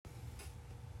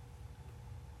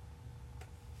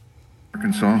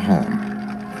Arkansas home,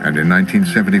 and in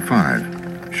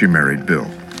 1975, she married Bill.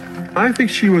 I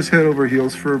think she was head over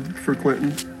heels for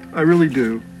Clinton. I really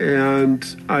do. And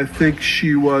I think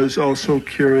she was also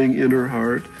carrying in her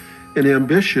heart an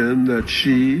ambition that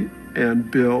she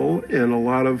and Bill and a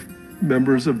lot of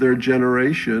members of their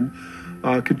generation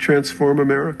could transform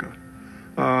America.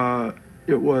 I think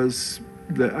it was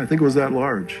that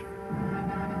large.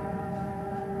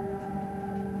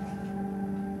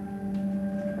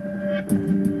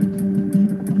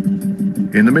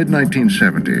 In the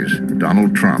mid-1970s,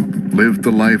 Donald Trump lived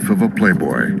the life of a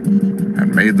playboy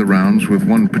and made the rounds with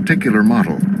one particular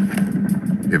model,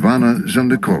 Ivana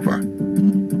Zundikova.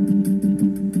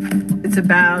 It's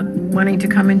about wanting to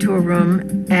come into a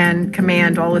room and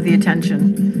command all of the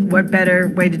attention. What better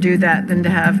way to do that than to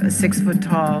have a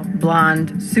 6-foot-tall,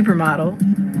 blonde supermodel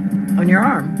on your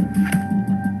arm?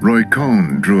 Roy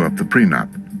Cohn drew up the prenup.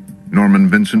 Norman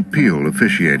Vincent Peale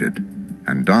officiated,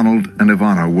 and Donald and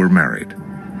Ivana were married.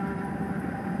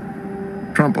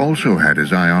 Trump also had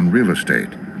his eye on real estate.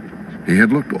 He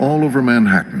had looked all over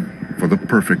Manhattan for the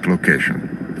perfect location.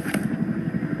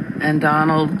 And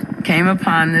Donald came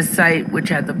upon this site which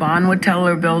had the Bonwit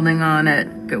Teller building on it.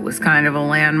 It was kind of a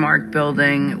landmark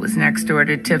building. It was next door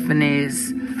to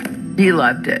Tiffany's. He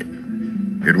loved it.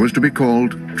 It was to be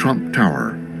called Trump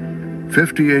Tower.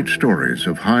 58 stories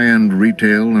of high-end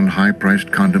retail and high-priced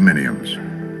condominiums.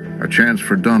 A chance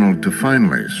for Donald to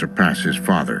finally surpass his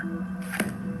father.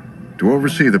 To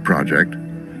oversee the project,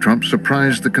 Trump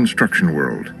surprised the construction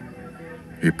world.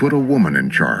 He put a woman in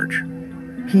charge.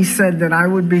 He said that I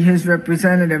would be his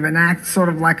representative and act sort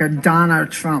of like a Donna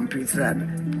Trump, he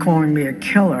said, calling me a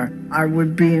killer. I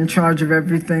would be in charge of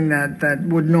everything that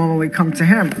would normally come to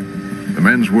him. The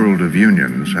men's world of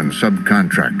unions and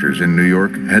subcontractors in New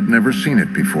York had never seen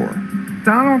it before.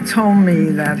 Donald told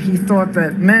me that he thought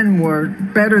that men were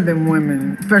better than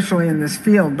women, especially in this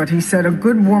field, but he said a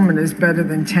good woman is better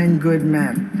than 10 good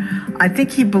men. I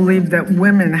think he believed that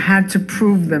women had to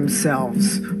prove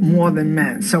themselves more than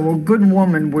men, so a good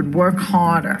woman would work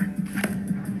harder.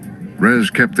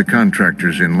 Rez kept the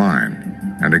contractors in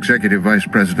line, and Executive Vice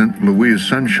President Louise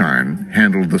Sunshine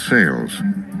handled the sales.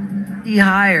 He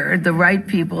hired the right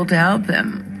people to help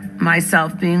him,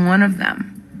 myself being one of them.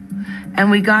 And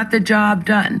we got the job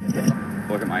done.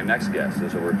 Look at my next guest.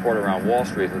 There's a report around Wall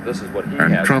Street that this is what he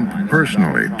and has Trump in mind.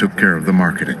 personally took care of the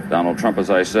marketing. Donald Trump, as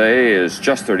I say, is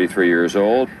just 33 years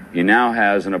old. He now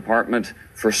has an apartment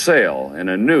for sale in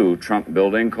a new Trump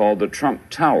building called the Trump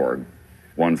Tower.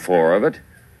 One floor of it,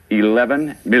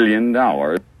 $11 million.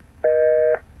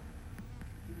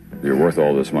 You're worth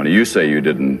all this money. You say you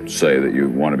didn't say that you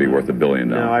want to be worth $1 billion.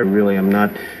 No, I really am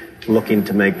not looking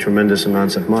to make tremendous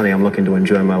amounts of money. I'm looking to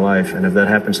enjoy my life, and if that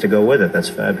happens to go with it, that's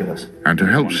fabulous. And to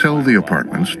help sell the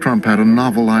apartments, Trump had a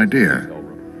novel idea.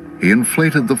 He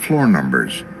inflated the floor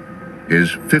numbers.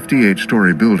 His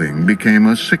 58-story building became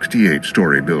a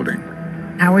 68-story building.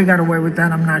 How he got away with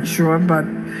that, I'm not sure, but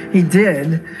he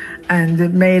did, and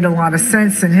it made a lot of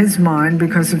sense in his mind,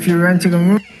 because if you're renting a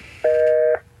room,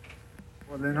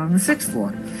 well, then on the 6th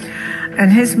floor. In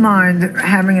his mind,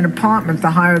 having an apartment,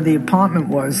 the higher the apartment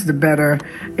was, the better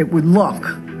it would look.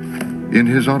 In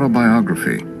his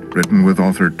autobiography, written with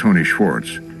author Tony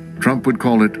Schwartz, Trump would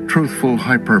call it truthful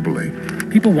hyperbole.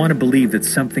 People want to believe that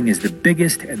something is the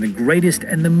biggest and the greatest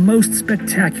and the most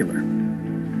spectacular.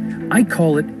 I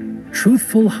call it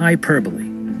truthful hyperbole.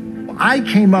 I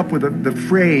came up with the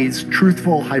phrase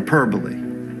truthful hyperbole.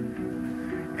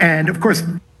 And of course,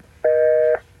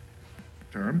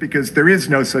 because there is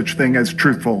no such thing as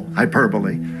truthful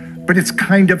hyperbole, but it's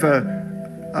kind of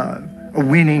a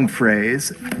winning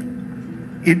phrase.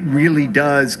 It really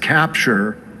does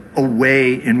capture a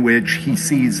way in which he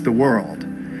sees the world.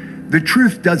 The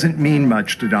truth doesn't mean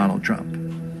much to Donald Trump.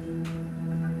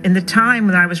 In the time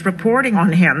when I was reporting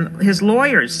on him, his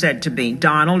lawyers said to me,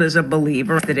 Donald is a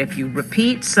believer that if you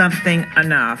repeat something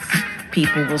enough,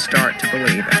 people will start to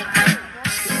believe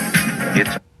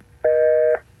it.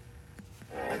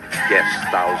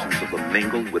 Yes, thousands of them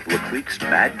mingled with Leclerc's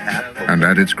madcap. And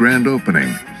at its grand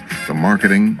opening, the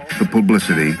marketing, the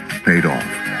publicity paid off.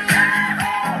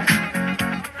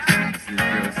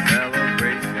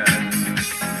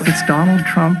 It's Donald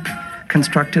Trump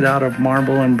constructed out of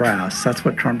marble and brass. That's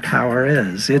what Trump Tower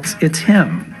is. It's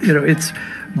him. You know, it's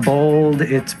bold,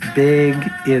 it's big,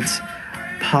 it's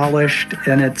polished,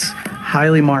 and it's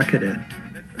highly marketed.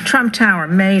 Trump Tower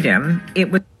made him. It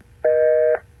was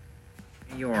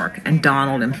New York, and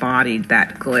Donald embodied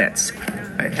that glitz.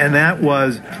 And that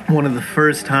was one of the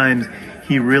first times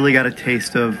he really got a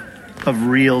taste of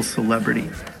real celebrity.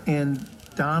 And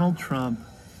Donald Trump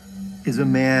is a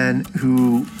man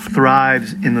who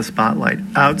thrives in the spotlight.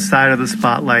 Outside of the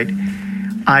spotlight,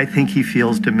 I think he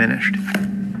feels diminished.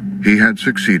 He had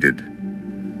succeeded.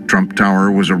 Trump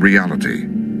Tower was a reality.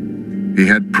 He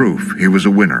had proof he was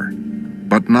a winner,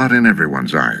 but not in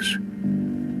everyone's eyes.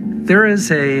 There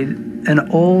is an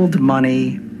old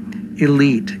money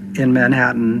elite in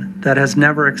Manhattan that has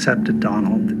never accepted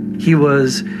Donald. He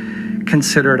was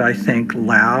considered, I think,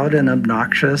 loud and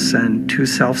obnoxious and too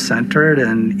self-centered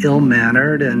and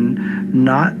ill-mannered and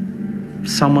not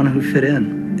someone who fit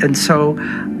in. And so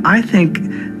I think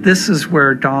this is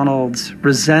where Donald's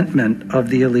resentment of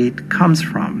the elite comes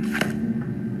from.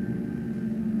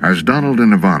 As Donald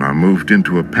and Ivana moved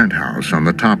into a penthouse on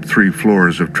the top 3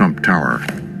 floors of Trump Tower,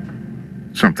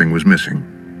 something was missing.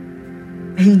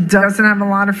 He doesn't have a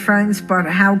lot of friends, but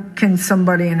how can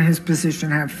somebody in his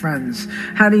position have friends?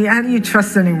 How do you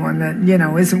trust anyone that,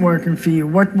 isn't working for you?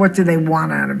 What do they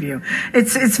want out of you?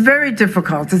 It's very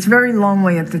difficult. It's very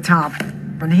lonely at the top.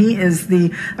 And he is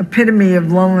the epitome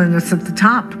of loneliness at the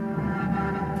top.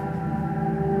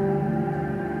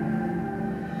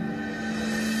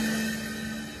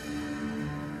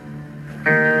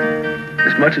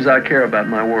 As much as I care about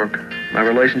my work, my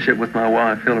relationship with my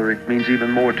wife, Hillary, means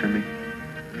even more to me.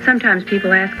 Sometimes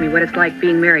people ask me what it's like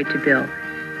being married to Bill.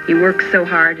 He works so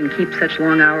hard and keeps such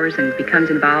long hours and becomes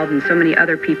involved in so many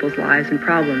other people's lives and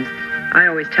problems. I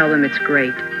always tell them it's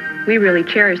great. We really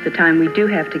cherish the time we do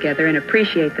have together and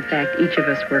appreciate the fact each of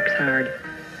us works hard.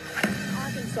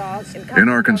 In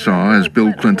Arkansas, as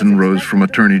Bill Clinton rose from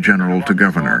Attorney General to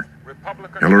governor,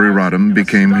 Hillary Rodham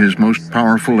became his most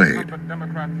powerful aide.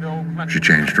 She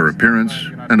changed her appearance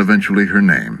and eventually her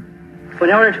name. In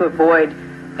order to avoid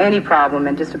any problem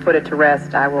and just to put it to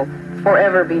rest, I will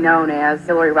forever be known as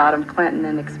Hillary Rodham Clinton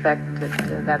and expect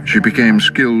that. She became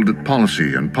skilled at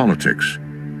policy and politics,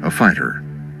 a fighter,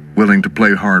 willing to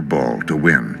play hardball to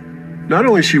win. Not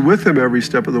only is she with him every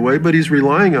step of the way, but he's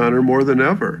relying on her more than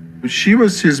ever. She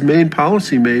was his main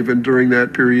policy maven during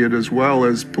that period as well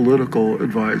as political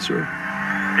advisor.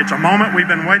 It's a moment we've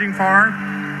been waiting for.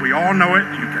 We all know it.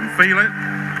 You can feel it.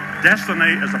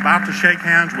 Destiny is about to shake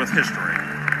hands with history.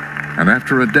 And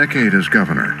after a decade as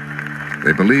governor,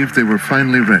 they believed they were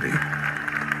finally ready.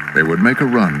 They would make a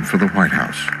run for the White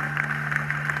House.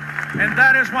 And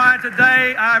that is why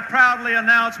today I proudly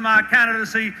announce my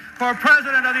candidacy for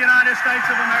President of the United States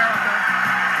of America.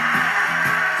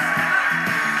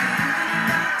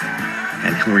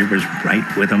 And Hillary was right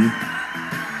with him,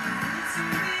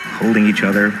 holding each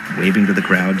other, waving to the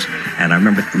crowds. And I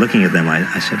remember looking at them, I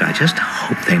said, I just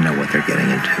hope they know what they're getting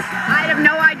into. I have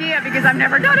no idea because I've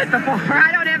never done it before.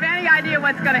 I don't have any idea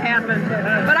what's going to happen,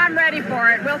 but I'm ready for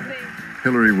it. We'll see.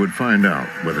 Hillary would find out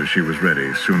whether she was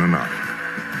ready soon enough.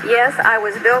 Yes, I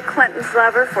was Bill Clinton's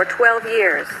lover for 12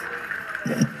 years.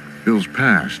 Bill's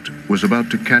past was about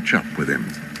to catch up with him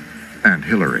and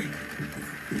Hillary.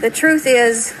 The truth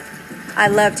is, I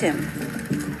loved him.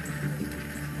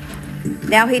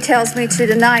 Now he tells me to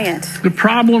deny it. The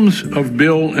problems of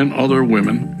Bill and other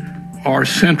women are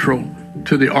central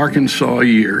to the Arkansas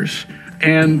years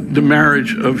and the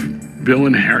marriage of Bill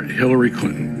and Hillary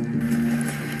Clinton.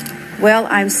 Well,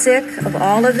 I'm sick of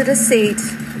all of the deceit,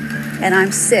 and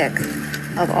I'm sick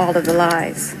of all of the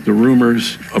lies. The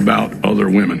rumors about other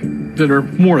women that are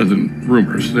more than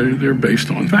rumors, they're based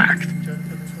on fact.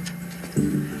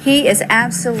 He is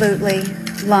absolutely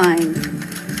lying.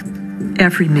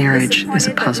 Every marriage is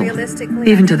a puzzle,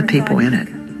 even to the people in it.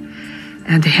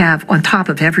 And to have, on top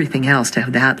of everything else, to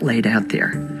have that laid out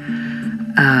there.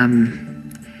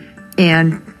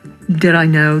 And did I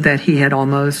know that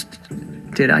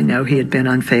did I know he had been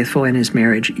unfaithful in his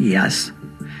marriage? Yes.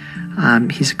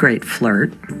 He's a great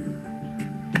flirt.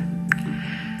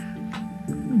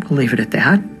 We'll leave it at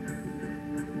that.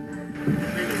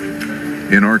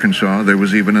 In Arkansas, there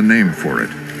was even a name for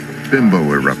it,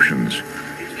 bimbo eruptions.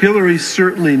 Hillary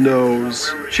certainly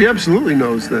knows. She absolutely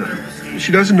knows that.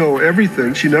 She doesn't know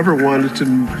everything. She never wanted to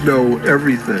know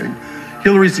everything.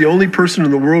 Hillary's the only person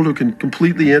in the world who can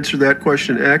completely answer that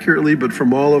question accurately, but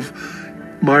from all of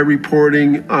my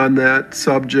reporting on that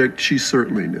subject, she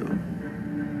certainly knew.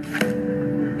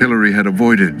 Hillary had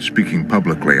avoided speaking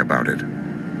publicly about it.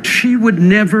 She would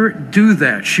never do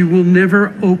that. She will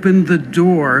never open the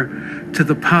door to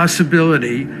the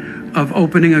possibility of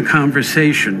opening a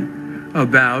conversation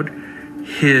about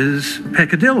his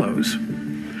peccadillos.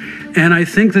 And I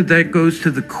think that goes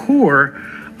to the core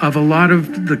of a lot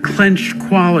of the clenched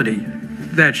quality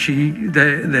that she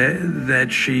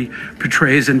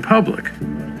portrays in public.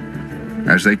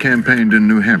 As they campaigned in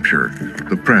New Hampshire,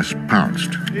 the press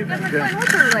pounced.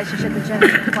 What's your relationship with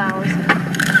Jennifer Flowers?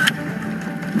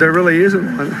 There really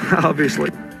isn't one, obviously.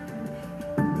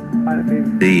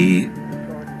 The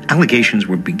allegations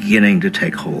were beginning to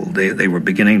take hold. They were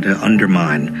beginning to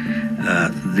undermine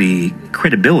the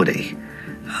credibility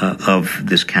of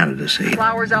this candidacy.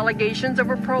 Flowers' allegations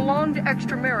of a prolonged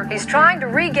extramarital. He's trying to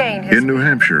regain his... In New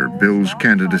Hampshire, Bill's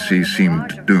candidacy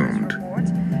seemed doomed.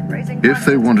 If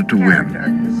they wanted to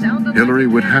win, Hillary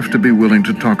would have to be willing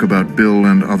to talk about Bill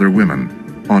and other women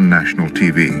on national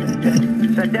TV.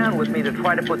 Sat down with me to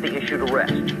try to put the issue to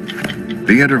rest.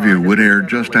 The interview would air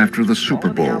just after the Super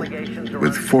Bowl,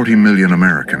 with 40 million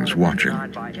Americans watching.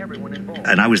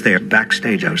 And I was there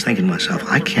backstage. I was thinking to myself,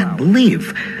 I can't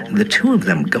believe the two of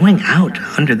them going out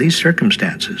under these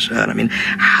circumstances. I mean,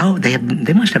 how they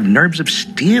must have nerves of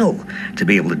steel to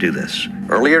be able to do this.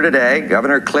 Earlier today,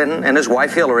 Governor Clinton and his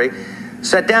wife Hillary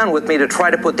sat down with me to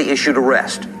try to put the issue to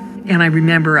rest. And I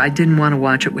remember I didn't want to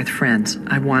watch it with friends.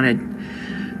 I wanted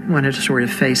to sort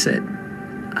of face it.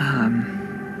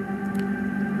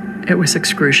 It was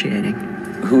excruciating.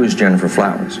 Who is Jennifer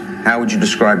Flowers? How would you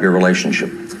describe your relationship?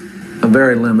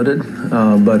 Very limited,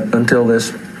 but until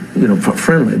this,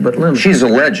 friendly, but limited. She's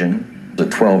alleging a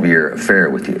 12-year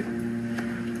affair with you.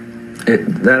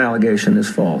 That allegation is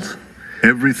false.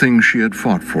 Everything she had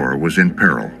fought for was in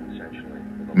peril.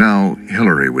 Now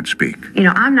Hillary would speak.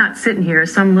 I'm not sitting here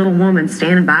as some little woman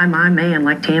standing by my man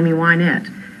like Tammy Wynette.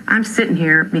 I'm sitting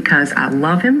here because I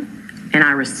love him and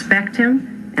I respect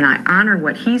him and I honor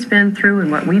what he's been through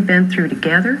and what we've been through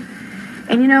together.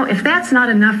 And if that's not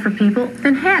enough for people,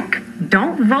 then heck,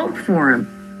 don't vote for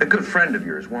him. A good friend of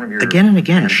yours, one of your... Again and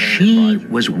again, she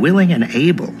was willing and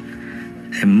able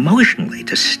emotionally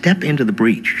to step into the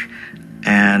breach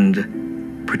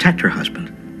and protect her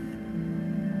husband.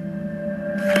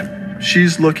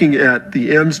 She's looking at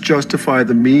the ends justify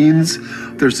the means.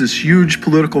 There's this huge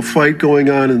political fight going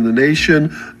on in the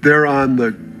nation. They're on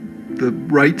the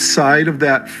right side of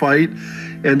that fight,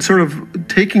 and sort of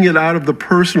taking it out of the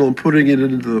personal and putting it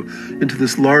into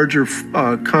this larger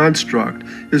construct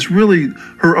is really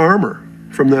her armor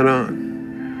from then on.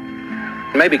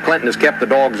 Maybe Clinton has kept the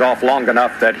dogs off long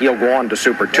enough that he'll go on to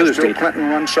Super Tuesday. Bill Clinton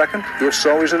run second? If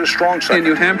so, he's at a strong second. In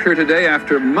New Hampshire today,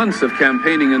 after months of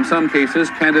campaigning in some cases,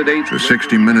 candidates... The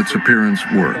 60 Minutes appearance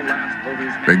worked.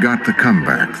 They got the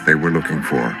comeback they were looking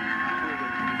for.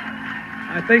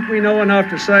 I think we know enough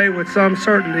to say with some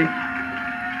certainty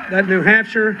that New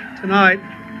Hampshire tonight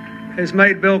has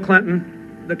made Bill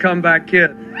Clinton the comeback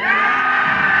kid.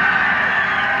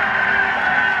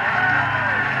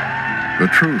 The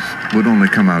truth would only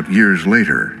come out years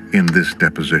later in this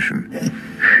deposition.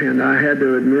 And I had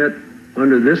to admit,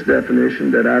 under this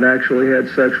definition, that I'd actually had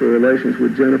sexual relations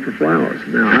with Jennifer Flowers.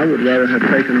 Now, I would rather have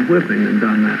taken a whipping than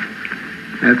done that,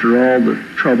 after all the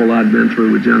trouble I'd been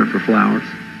through with Jennifer Flowers.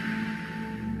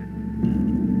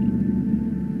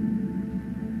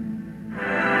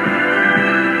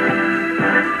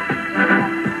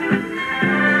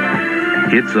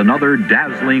 It's another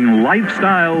dazzling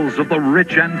Lifestyles of the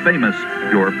Rich and Famous,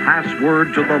 your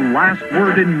password to the last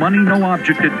word in money, no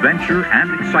object adventure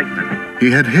and excitement. He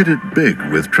had hit it big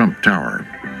with Trump Tower.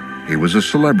 He was a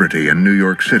celebrity in New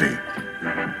York City.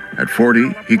 At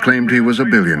 40, he claimed he was a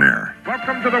billionaire.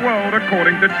 Welcome to the world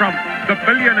according to Trump, the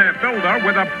billionaire builder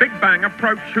with a big bang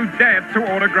approach who dared to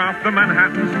autograph the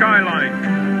Manhattan skyline.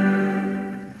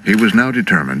 He was now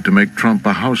determined to make Trump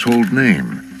a household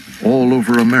name all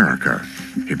over America.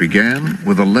 He began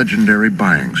with a legendary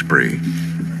buying spree.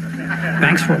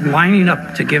 Banks were lining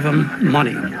up to give him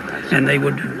money, and they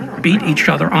would beat each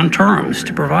other on terms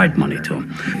to provide money to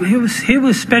him. He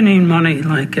was spending money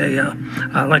like a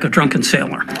drunken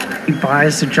sailor. He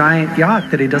buys a giant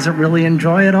yacht that he doesn't really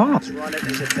enjoy at all.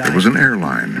 It was an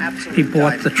airline. He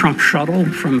bought the Trump shuttle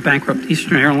from bankrupt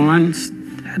Eastern Airlines.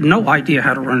 Had no idea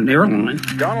how to run an airline.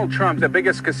 Donald Trump, the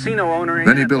biggest casino owner.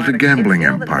 Then he built a gambling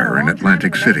empire in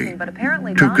Atlantic City.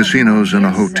 2 casinos and a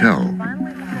hotel.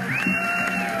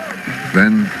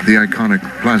 Then the iconic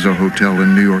Plaza Hotel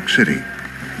in New York City.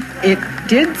 It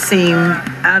did seem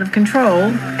out of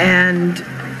control and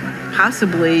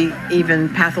possibly even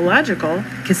pathological.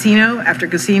 Casino after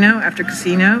casino after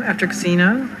casino after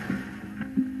casino.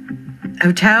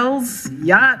 Hotels,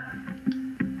 yacht.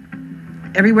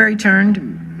 Everywhere he turned,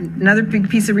 another big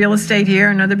piece of real estate here,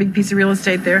 another big piece of real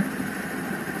estate there.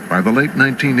 By the late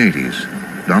 1980s,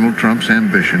 Donald Trump's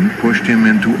ambition pushed him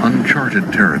into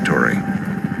uncharted territory,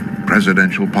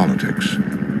 presidential politics.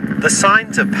 The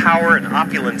signs of power and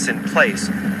opulence in place,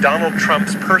 Donald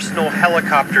Trump's personal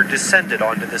helicopter descended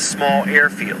onto this small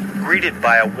airfield, greeted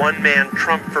by a one-man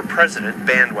Trump for president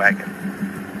bandwagon.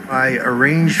 I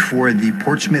arranged for the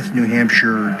Portsmouth, New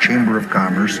Hampshire Chamber of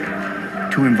Commerce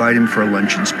to invite him for a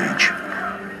luncheon speech.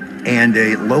 and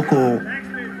a local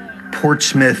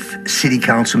Portsmouth city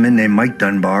councilman named Mike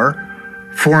Dunbar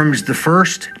forms the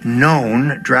first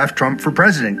known Draft Trump for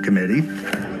President committee.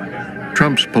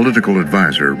 Trump's political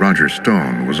advisor, Roger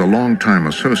Stone, was a longtime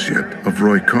associate of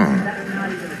Roy Cohn.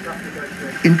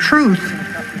 In truth,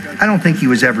 I don't think he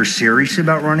was ever serious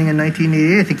about running in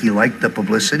 1988. I think he liked the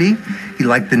publicity. He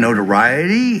liked the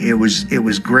notoriety. It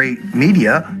was great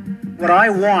media. What I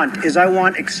want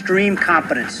extreme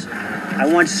competence. I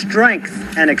want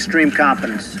strength and extreme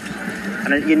competence.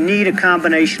 And you need a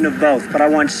combination of both, but I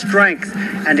want strength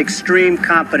and extreme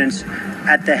competence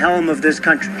at the helm of this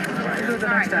country.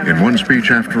 In one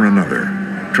speech after another,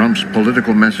 Trump's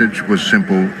political message was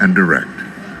simple and direct.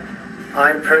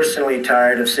 I'm personally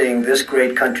tired of seeing this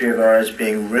great country of ours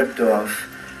being ripped off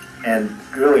and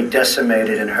really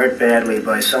decimated and hurt badly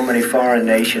by so many foreign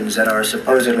nations that are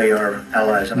supposedly our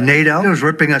allies. NATO is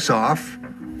ripping us off.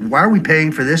 Why are we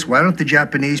paying for this? Why don't the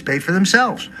Japanese pay for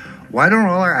themselves? Why don't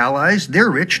all our allies, they're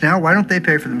rich now, why don't they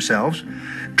pay for themselves?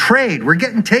 Trade, we're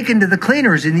getting taken to the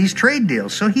cleaners in these trade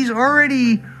deals. So he's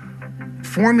already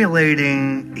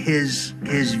formulating his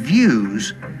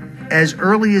views as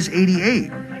early as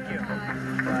 '88.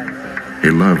 He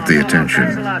loved the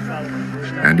attention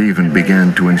and even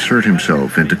began to insert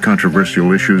himself into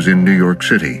controversial issues in New York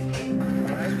City.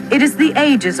 It is the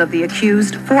ages of the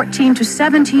accused, 14 to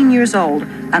 17 years old,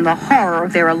 and the horror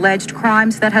of their alleged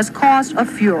crimes that has caused a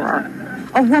furor.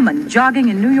 A woman jogging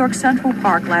in New York Central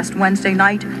Park last Wednesday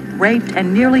night, raped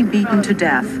and nearly beaten to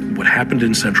death. What happened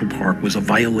in Central Park was a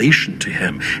violation to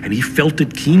him, and he felt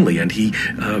it keenly, and he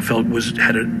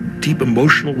had a deep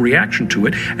emotional reaction to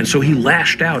it, and so he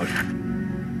lashed out.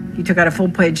 He took out a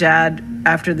full-page ad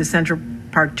after the Central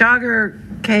Park jogger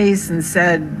case and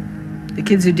said, the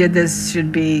kids who did this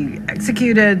should be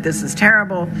executed. This is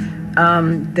terrible.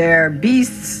 They're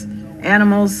beasts,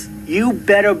 animals. You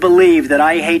better believe that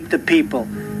I hate the people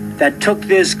that took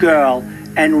this girl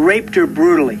and raped her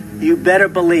brutally. You better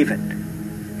believe it.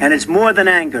 And it's more than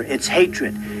anger, it's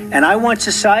hatred. And I want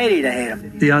society to hate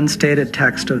him. The unstated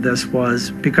text of this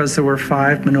was because there were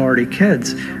 5 minority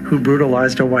kids who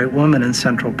brutalized a white woman in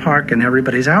Central Park, and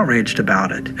everybody's outraged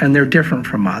about it. And they're different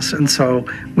from us. And so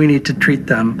we need to treat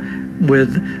them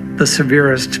with the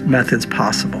severest methods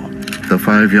possible. The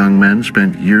 5 young men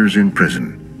spent years in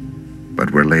prison,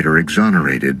 but were later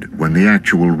exonerated when the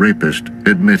actual rapist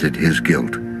admitted his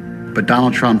guilt. But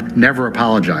Donald Trump never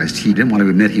apologized. He didn't want to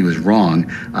admit he was wrong,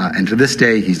 and to this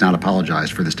day, he's not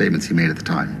apologized for the statements he made at the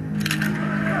time.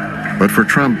 But for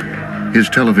Trump, his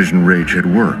television rage had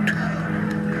worked.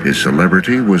 His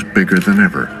celebrity was bigger than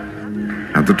ever,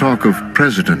 and the talk of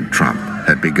President Trump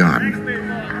had begun.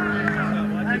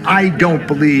 I don't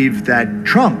believe that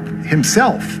Trump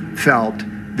himself felt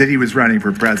that he was running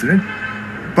for president,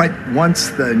 but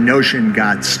once the notion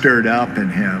got stirred up in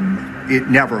him, it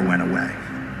never went away.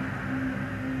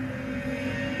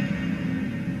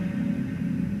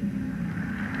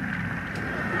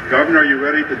 Governor, are you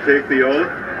ready to take the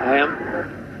oath? I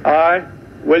am. I,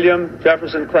 William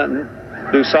Jefferson Clinton,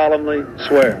 do solemnly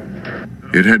swear.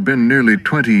 It had been nearly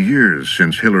 20 years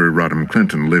since Hillary Rodham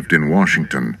Clinton lived in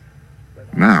Washington.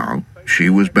 Now, she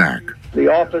was back. The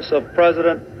office of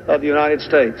President of the United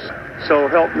States. So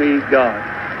help me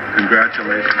God.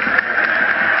 Congratulations.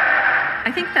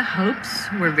 I think the hopes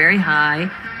were very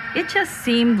high. It just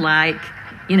seemed like,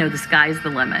 the sky's the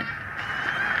limit.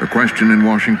 The question in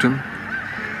Washington,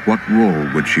 what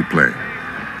role would she play?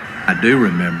 I do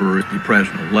remember the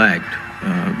president-elect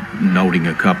noting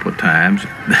a couple of times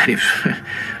that if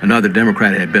another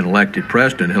Democrat had been elected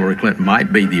president, Hillary Clinton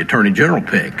might be the attorney general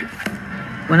pick.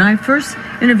 When I first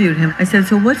interviewed him, I said,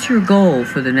 so what's your goal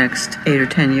for the next 8 or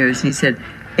 10 years? And he said,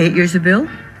 8 years of Bill,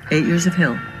 8 years of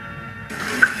Hill.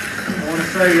 I want to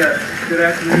say good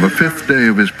afternoon. On the 5th day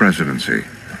of his presidency,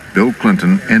 Bill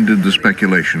Clinton ended the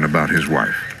speculation about his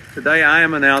wife. Today I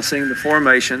am announcing the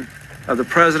formation of the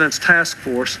President's Task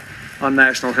Force on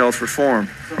National Health Reform.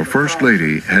 A First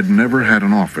Lady had never had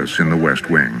an office in the West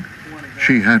Wing.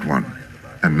 She had one,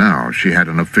 and now she had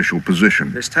an official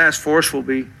position. This task force will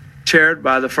be chaired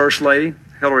by the First Lady,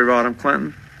 Hillary Rodham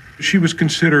Clinton. She was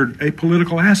considered a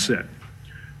political asset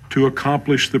to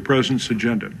accomplish the president's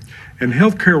agenda, and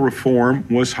health care reform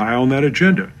was high on that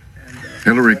agenda.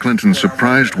 Hillary Clinton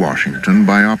surprised Washington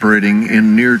by operating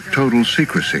in near total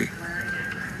secrecy.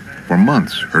 For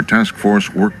months, her task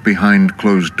force worked behind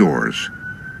closed doors.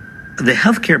 The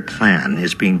healthcare plan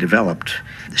is being developed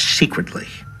secretly.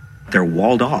 They're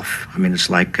walled off. I mean, it's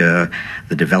like the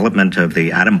development of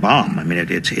the atom bomb. I mean,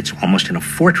 it's almost in a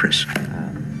fortress.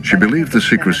 She believed the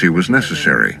secrecy was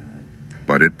necessary,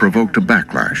 but it provoked a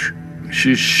backlash.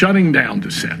 She's shutting down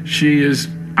dissent. She is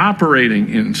operating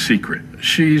in secret.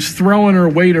 She's throwing her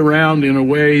weight around in a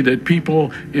way that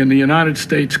people in the United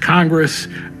States Congress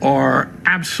are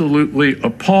absolutely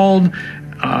appalled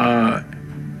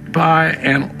by,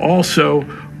 and also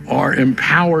are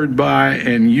empowered by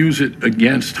and use it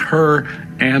against her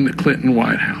and the Clinton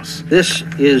White House. This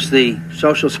is the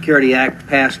Social Security Act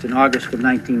passed in August of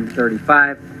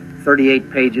 1935, 38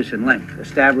 pages in length,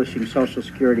 establishing Social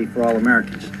Security for all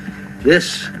Americans.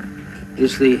 This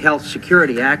is the Health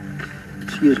Security Act.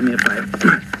 Excuse me if I have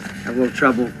a little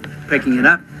trouble picking it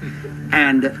up.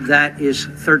 And that is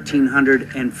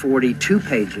 1,342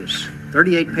 pages.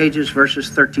 38 pages versus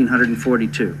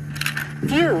 1,342.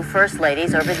 Few First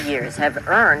Ladies over the years have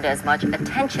earned as much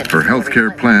attention. Her health care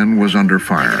plan was under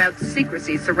fire. About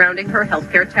secrecy surrounding her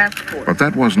health care task force. But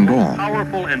that wasn't all.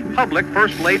 Powerful and public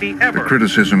First Lady ever. The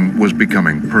criticism was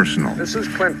becoming personal.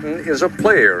 Mrs. Clinton is a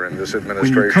player in this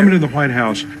administration. When you come into the White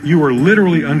House, you are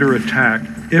literally under attack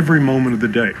every moment of the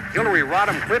day. Hillary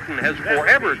Rodham Clinton has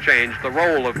forever changed the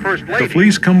role of First Lady. The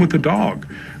fleas come with the dog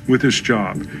with this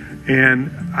job. And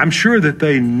I'm sure that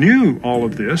they knew all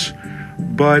of this,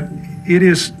 but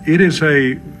it's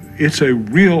a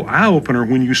real eye-opener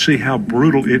when you see how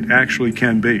brutal it actually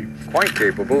can be. Quite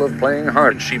capable of playing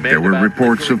hard. There were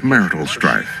reports of marital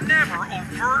strife,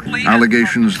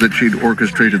 allegations that she'd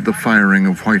orchestrated the firing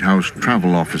of White House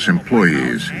travel office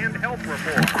employees,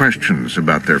 and questions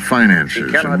about their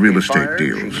finances and real estate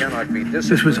deals.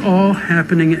 This was all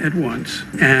happening at once,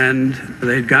 and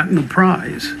they'd gotten the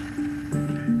prize,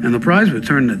 and the prize would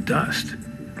turn to dust.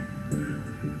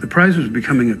 The prize was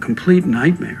becoming a complete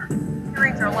nightmare.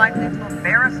 Hearings are likely to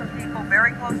embarrass some people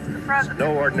very close to the president.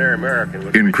 No ordinary American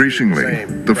would. Increasingly,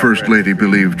 the First Lady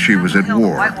believed she was at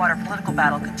war. The Whitewater political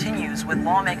battle continues with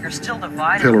lawmakers still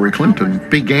divided. Hillary Clinton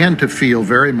began to feel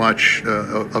very much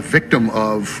a victim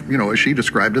of, as she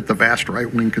described it, the vast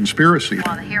right-wing conspiracy.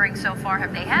 While the hearings so far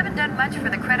haven't done much for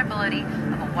the credibility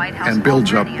of a White House and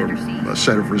builds up a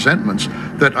set of resentments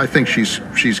that I think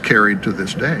she's carried to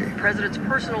this day. The president's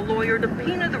personal lawyer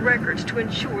subpoenaed the records to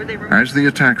ensure they were. As the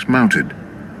attacks mounted,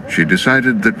 she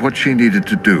decided that what she needed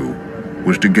to do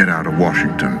was to get out of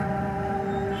Washington.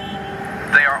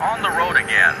 They are on the road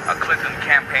again, a Clinton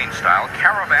campaign-style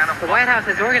caravan of... The White House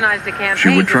has organized a campaign...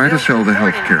 She would try to sell the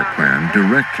health care plan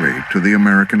directly to the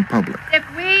American public. If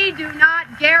we do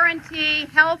not guarantee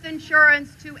health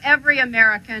insurance to every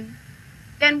American,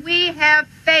 then we have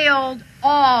failed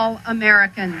all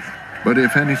Americans. But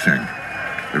if anything,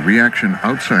 the reaction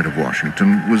outside of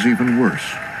Washington was even worse.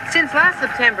 Since last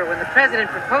September, when the president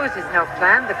proposed his health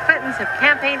plan, the Clintons have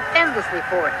campaigned endlessly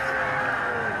for it.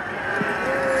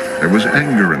 There was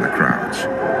anger in the crowds.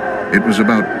 It was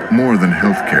about more than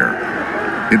health care.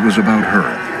 It was about her.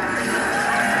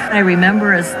 I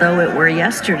remember as though it were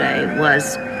yesterday,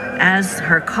 was as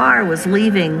her car was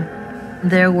leaving,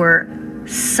 there were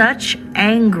such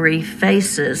angry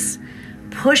faces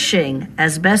pushing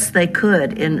as best they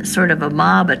could in sort of a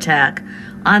mob attack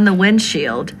on the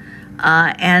windshield,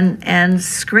 and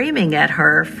screaming at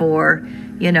her for,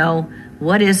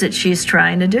 what is it she's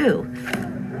trying to do?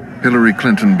 Hillary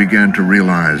Clinton began to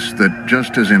realize that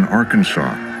just as in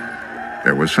Arkansas,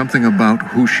 there was something about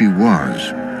who she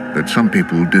was that some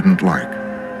people didn't like.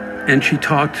 And she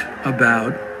talked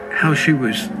about how she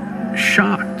was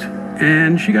shocked,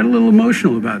 and she got a little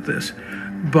emotional about this,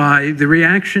 by the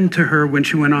reaction to her when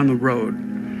she went on the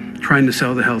road trying to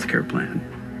sell the health care plan.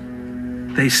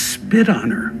 They spit on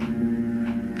her.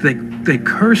 They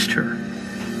cursed her.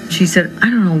 She said, I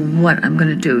don't know what I'm going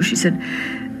to do. She said,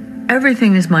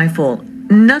 everything is my fault.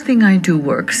 Nothing I do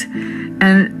works.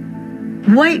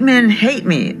 And white men hate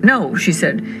me. No, she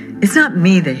said, it's not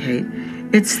me they hate.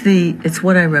 It's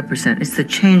what I represent. It's the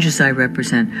changes I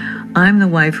represent. I'm the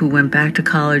wife who went back to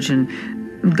college and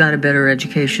got a better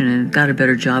education and got a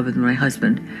better job with my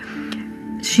husband.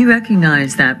 She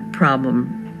recognized that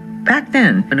problem back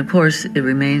then. And of course, it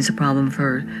remains a problem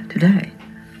for her today.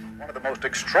 The most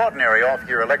extraordinary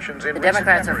off-year elections in the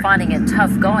Democrats are finding it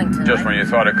tough going tonight. Just when you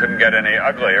thought it couldn't get any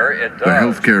uglier, it does. The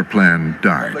health care plan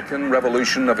died. Republican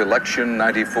revolution of election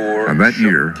 94. And that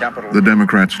year, the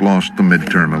Democrats lost the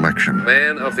midterm election.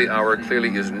 Man of the hour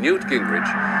clearly is Newt Gingrich,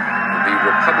 the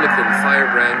Republican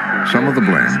firebrand. Some of the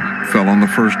blame fell on the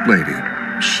First Lady.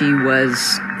 She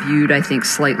was viewed, I think,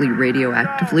 slightly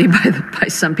radioactively by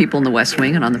some people in the West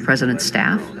Wing and on the president's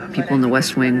staff. People in the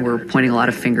West Wing were pointing a lot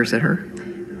of fingers at her.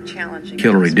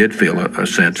 Hillary did feel a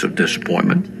sense of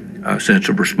disappointment, a sense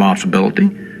of responsibility,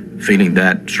 feeling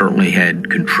that certainly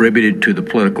had contributed to the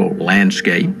political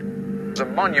landscape. It's a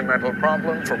monumental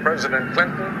problem for President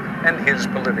Clinton and his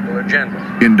political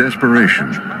agenda. In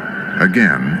desperation,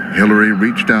 Again, Hillary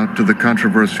reached out to the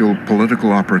controversial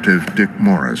political operative Dick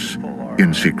Morris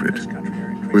in secret.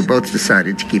 We both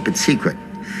decided to keep it secret,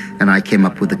 and I came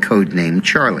up with the code name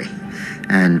Charlie.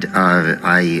 And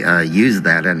I used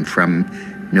that, and from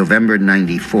November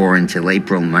 94 until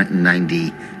April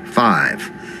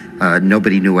 95,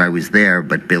 nobody knew I was there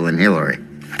but Bill and Hillary.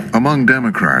 Among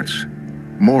Democrats,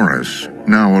 Morris,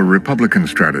 now a Republican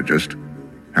strategist,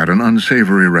 had an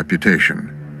unsavory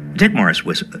reputation. Dick Morris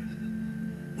was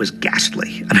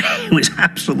ghastly. I mean, he was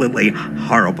absolutely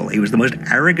horrible. He was the most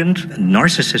arrogant,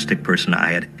 narcissistic person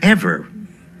I had ever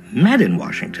met in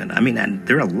Washington. I mean, and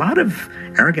there are a lot of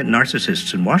arrogant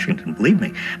narcissists in Washington, believe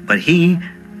me, but he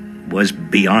was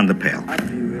beyond the pale.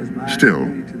 Still,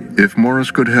 if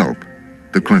Morris could help,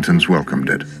 the Clintons welcomed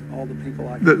it.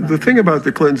 The thing about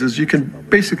the Clintons is you can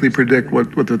basically predict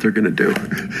what they're going to do.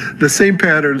 The same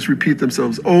patterns repeat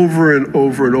themselves over and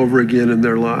over and over again in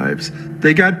their lives.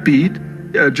 They got beat,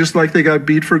 just like they got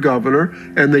beat for governor,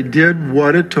 and they did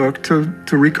what it took to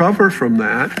recover from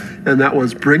that, and that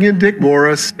was bring in Dick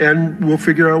Morris, and we'll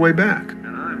figure our way back.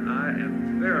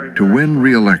 To win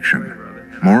re-election,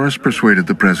 Morris persuaded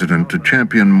the president to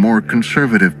champion more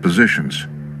conservative positions.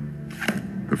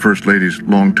 The First Lady's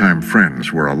longtime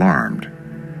friends were alarmed.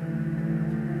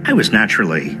 I was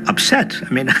naturally upset. I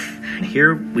mean,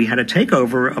 here we had a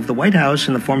takeover of the White House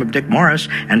in the form of Dick Morris,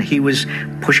 and he was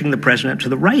pushing the president to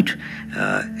the right.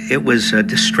 It was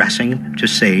distressing, to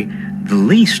say the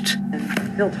least.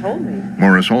 Bill told me.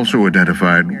 Morris also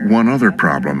identified one other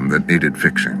problem that needed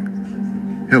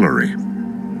fixing: Hillary.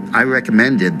 I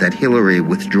recommended that Hillary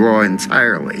withdraw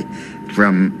entirely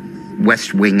from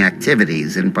West Wing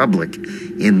activities in public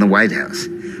in the White House.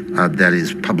 That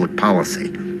is public policy,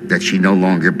 that she no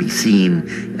longer be seen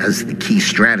as the key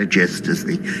strategist, as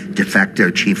the de facto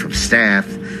chief of staff,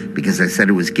 because I said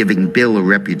it was giving Bill a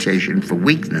reputation for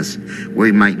weakness where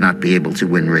he might not be able to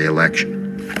win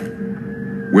re-election.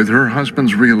 With her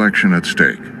husband's re-election at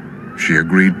stake, she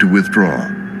agreed to withdraw.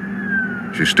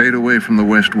 She stayed away from the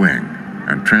West Wing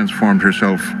and transformed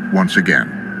herself once again.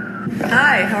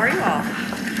 Hi, how are you all?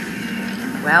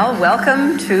 Well,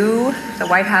 welcome to the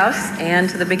White House and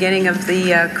to the beginning of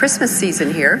the Christmas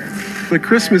season here. The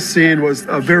Christmas scene was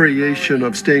a variation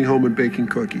of staying home and baking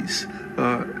cookies.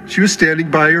 She was standing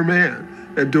by her man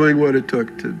and doing what it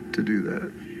took to do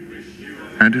that.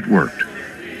 And it worked.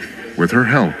 With her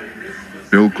help,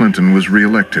 Bill Clinton was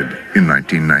re-elected in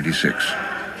 1996.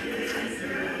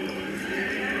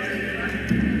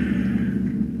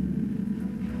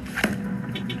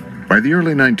 By the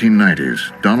early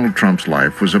 1990s, Donald Trump's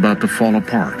life was about to fall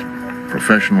apart,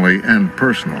 professionally and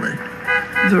personally.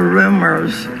 The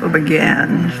rumors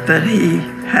began that he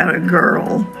had a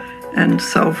girl and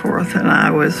so forth, and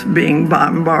I was being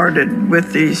bombarded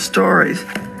with these stories.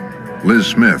 Liz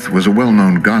Smith was a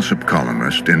well-known gossip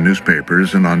columnist in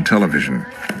newspapers and on television.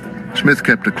 Smith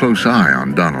kept a close eye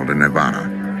on Donald and Ivana.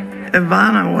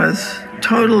 Ivana was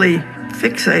totally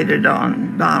fixated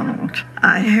on Donald.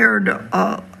 I heard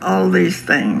all these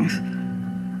things,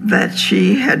 that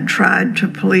she had tried to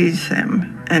please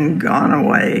him and gone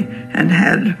away and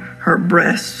had her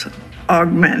breasts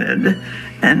augmented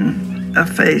and a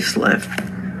facelift.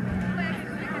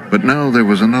 But now there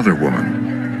was another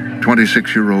woman,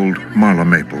 26-year-old Marla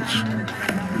Maples.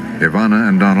 Ivana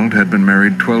and Donald had been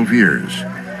married 12 years.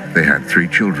 They had 3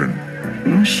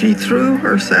 children. She threw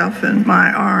herself in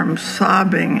my arms,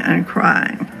 sobbing and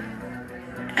crying,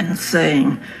 and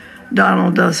saying,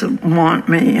 Donald doesn't want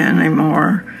me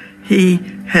anymore. He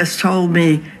has told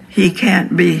me he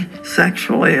can't be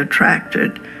sexually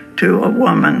attracted to a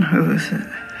woman who's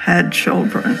had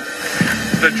children.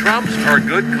 The Trumps are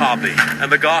good copy,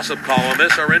 and the gossip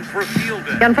columnists are in for a field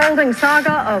day. The unfolding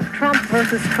saga of Trump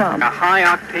versus Trump. A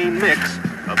high-octane mix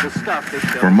of the stuff that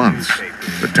For months,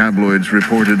 the tabloids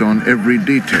reported on every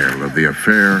detail of the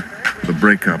affair, the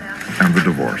breakup, and the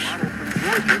divorce.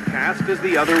 Cast as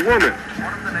the other woman.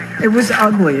 It was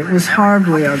ugly. It was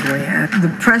horribly ugly.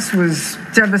 The press was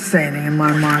devastating in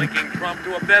my mind. Linking Trump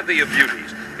to a bevy of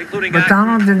beauties, including... But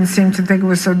Donald didn't seem to think it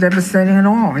was so devastating at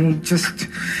all. He just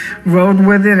rode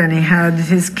with it, and he had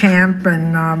his camp,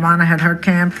 and Ivana had her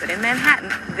camp. But in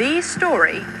Manhattan, the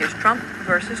story is Trump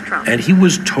versus Trump. And he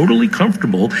was totally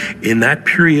comfortable in that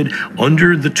period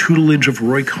under the tutelage of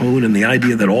Roy Cohn and the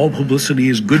idea that all publicity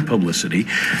is good publicity.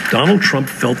 Donald Trump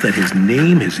felt that his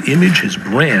name, his image, his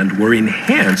brand were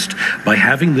enhanced by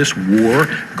having this war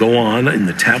go on in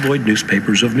the tabloid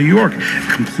newspapers of New York,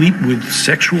 complete with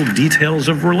sexual details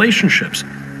of relationships.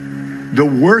 The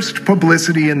worst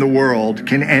publicity in the world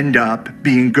can end up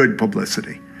being good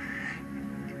publicity.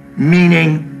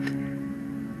 Meaning,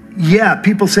 yeah,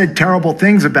 people said terrible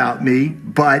things about me,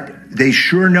 but they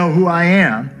sure know who I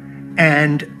am.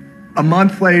 And a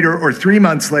month later or 3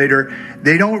 months later,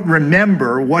 they don't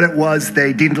remember what it was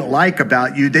they didn't like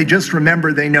about you. They just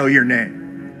remember they know your name.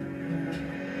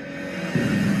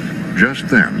 Just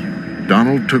then,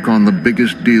 Donald took on the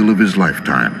biggest deal of his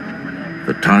lifetime,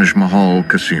 the Taj Mahal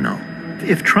Casino.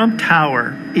 If Trump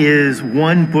Tower is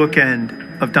one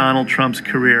bookend of Donald Trump's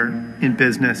career in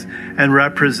business and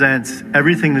represents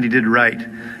everything that he did right,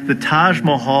 the Taj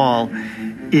Mahal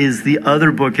is the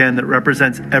other bookend that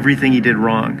represents everything he did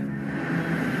wrong.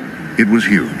 It was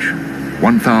huge,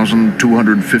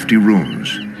 1,250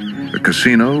 rooms. The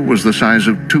casino was the size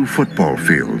of 2 football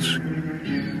fields.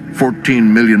 $14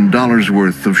 million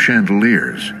worth of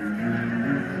chandeliers.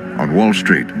 On Wall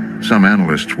Street, some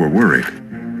analysts were worried,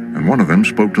 and one of them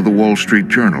spoke to the Wall Street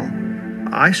Journal.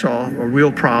 I saw a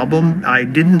real problem. I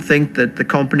didn't think that the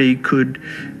company could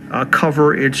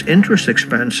cover its interest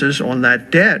expenses on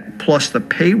that debt, plus the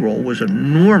payroll was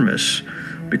enormous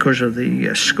because of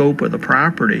the scope of the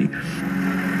property.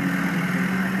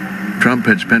 Trump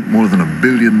had spent more than $1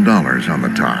 billion on the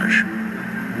Taj.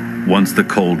 Once the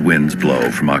cold winds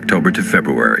blow from October to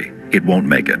February, it won't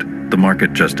make it. The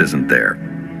market just isn't there.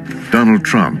 Donald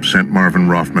Trump sent Marvin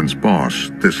Roffman's boss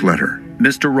this letter.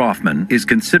 Mr. Roffman is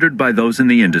considered by those in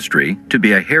the industry to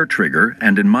be a hair trigger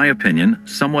and, in my opinion,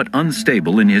 somewhat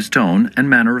unstable in his tone and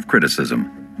manner of criticism.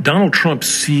 Donald Trump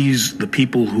sees the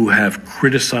people who have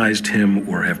criticized him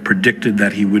or have predicted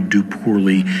that he would do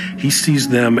poorly, he sees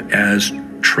them as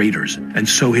traitors. And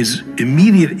so his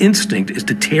immediate instinct is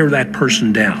to tear that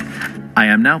person down. I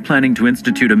am now planning to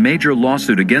institute a major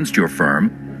lawsuit against your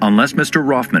firm unless Mr.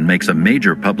 Roffman makes a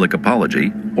major public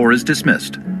apology or is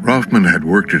dismissed. Roffman had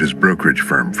worked at his brokerage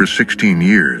firm for 16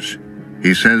 years.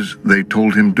 He says they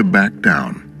told him to back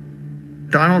down.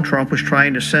 Donald Trump was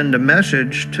trying to send a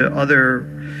message to other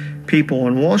people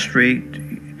on Wall Street,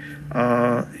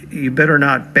 you better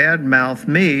not badmouth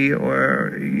me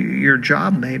or your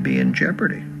job may be in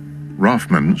jeopardy.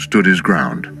 Roffman stood his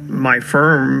ground. My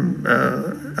firm,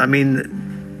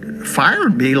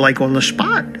 fired me like on the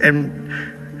spot,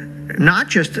 and not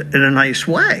just in a nice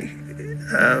way.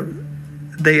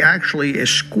 They actually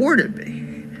escorted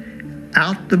me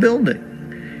out the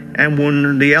building. And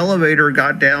when the elevator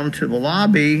got down to the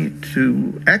lobby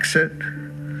to exit,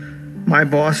 my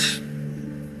boss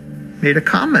made a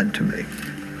comment to me.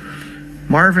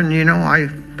 Marvin, you know, I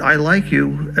like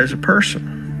you as a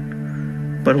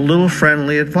person, but a little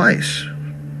friendly advice.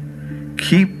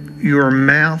 Keep your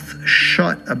mouth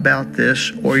shut about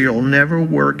this or you'll never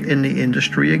work in the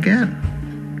industry again.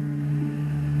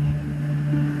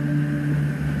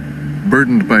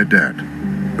 Burdened by debt,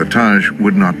 the Taj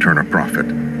would not turn a profit.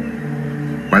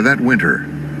 By that winter,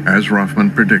 as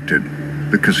Roffman predicted,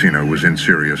 the casino was in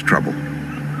serious trouble.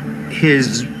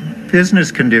 His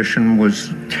business condition was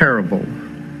terrible,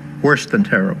 worse than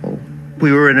terrible.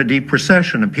 We were in a deep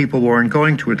recession and people weren't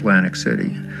going to Atlantic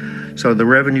City. So the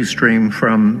revenue stream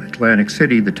from Atlantic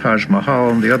City, the Taj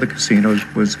Mahal, and the other casinos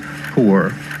was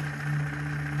poor.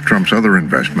 Trump's other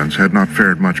investments had not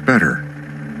fared much better.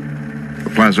 The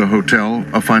Plaza Hotel,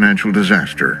 a financial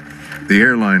disaster. The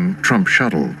airline Trump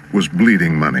shuttle was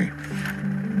bleeding money.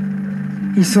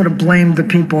 He sort of blamed the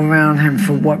people around him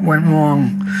for what went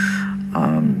wrong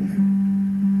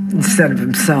instead of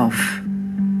himself.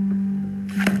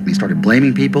 He started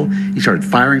blaming people. He started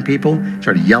firing people. He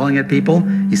started yelling at people.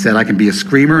 He said, I can be a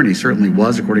screamer, and he certainly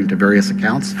was, according to various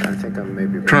accounts.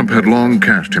 Trump had long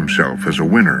cast himself as a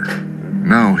winner.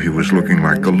 Now he was looking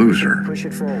like a loser.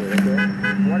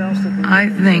 I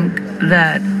think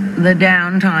that the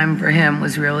downtime for him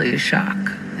was really a shock,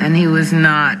 and he was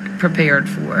not prepared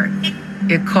for it.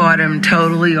 It caught him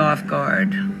totally off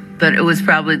guard, but it was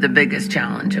probably the biggest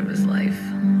challenge of his life.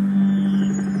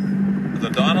 The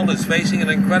Donald is facing an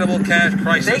incredible cash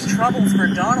crisis. Big troubles for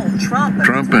Donald Trump.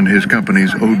 Trump and his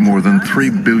companies owed more than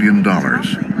 $3 billion,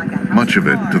 much of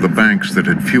it to the banks that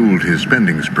had fueled his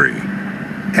spending spree.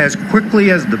 As quickly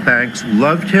as the banks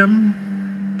loved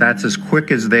him, that's as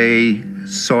quick as they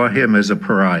saw him as a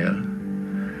pariah.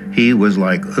 He was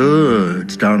like,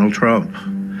 it's Donald Trump.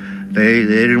 They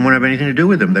didn't want to have anything to do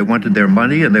with him. They wanted their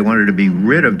money and they wanted to be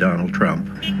rid of Donald Trump.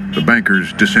 The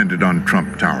bankers descended on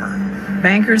Trump Tower.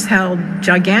 Bankers held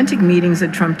gigantic meetings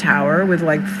at Trump Tower with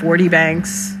like 40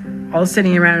 banks all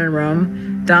sitting around in a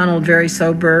room. Donald very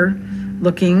sober,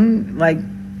 looking like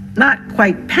not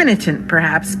quite penitent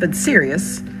perhaps, but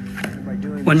serious.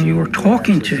 When you were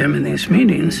talking to him in these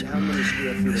meetings,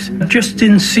 it just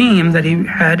didn't seem that he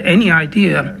had any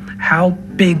idea how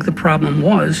big the problem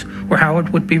was or how it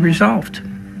would be resolved.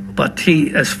 But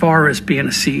he, as far as being a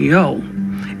CEO,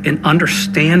 in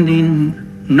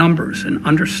understanding numbers and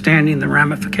understanding the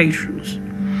ramifications.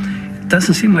 It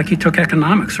doesn't seem like he took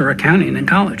economics or accounting in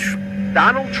college.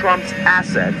 Donald Trump's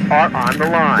assets are on the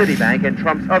line. Citibank and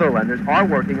Trump's other lenders are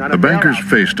working on The bankers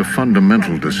faced a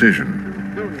fundamental decision.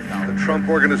 The Trump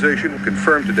Organization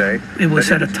confirmed today. It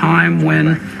was at a time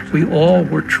when we all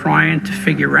were trying to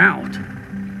figure out,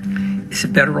 is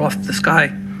it better off this guy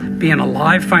being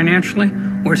alive financially,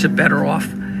 or is it better off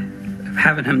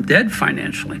having him dead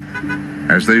financially?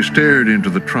 As they stared into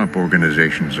the Trump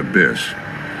Organization's abyss,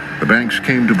 the banks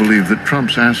came to believe that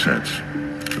Trump's assets,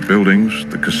 the buildings,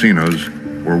 the casinos,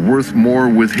 were worth more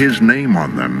with his name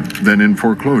on them than in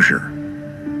foreclosure.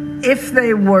 If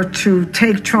they were to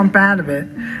take Trump out of it,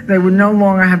 they would no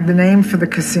longer have the name for the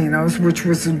casinos, which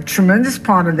was a tremendous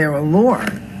part of their allure.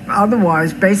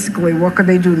 Otherwise, basically, what could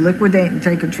they do? Liquidate and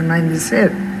take a tremendous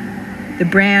hit. The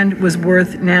brand was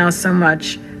worth now so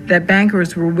much that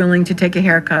bankers were willing to take a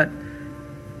haircut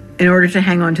in order to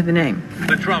hang on to the name.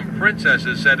 The Trump princess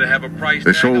is said to have a price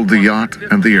They tag sold of the yacht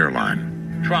and the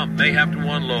airline, Trump may have to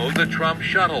unload the Trump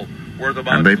shuttle, worth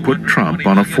about and they put Trump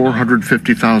on a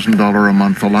 $450,000 a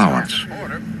month allowance.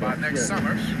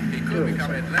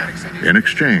 In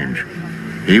exchange,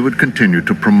 he would continue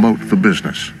to promote the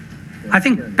business. I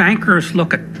think bankers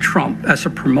look at Trump as a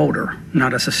promoter,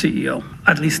 not as a CEO.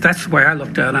 At least that's the way I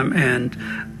looked at him, and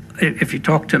if you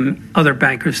talk to other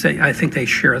bankers, I think they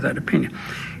share that opinion.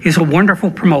 He's a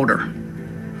wonderful promoter.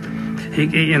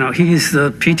 He's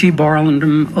the P.T.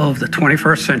 Barnum of the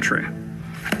 21st century.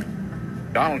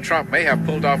 Donald Trump may have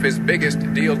pulled off his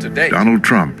biggest deal to date. Donald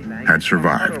Trump had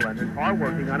survived. are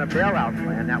working on a bailout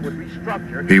plan that would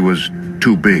restructure. He was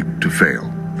too big to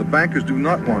fail. The bankers do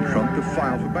not want Trump to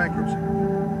file for bankruptcy.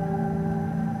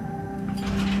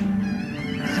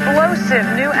 Explosive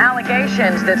new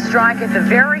allegations that strike at the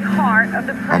very heart of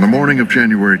the On the morning of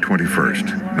January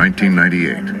 21st,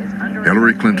 1998,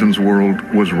 Hillary Clinton's world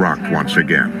was rocked once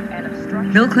again.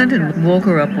 Bill Clinton woke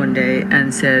her up one day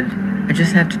and said, I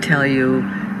just have to tell you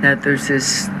that there's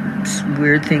this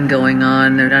weird thing going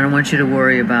on and I don't want you to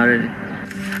worry about it.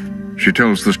 She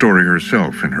tells the story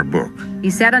herself in her book.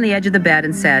 He sat on the edge of the bed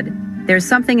and said, "There's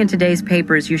something in today's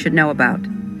papers you should know about."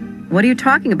 "What are you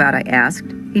talking about?" I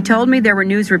asked. He told me there were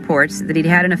news reports that he'd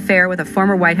had an affair with a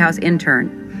former White House intern.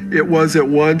 It was at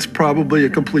once probably a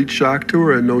complete shock to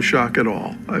her and no shock at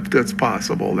all. If that's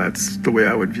possible, that's the way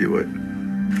I would view it.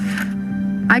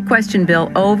 I questioned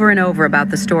Bill over and over about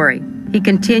the story. He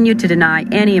continued to deny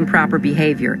any improper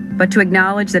behavior, but to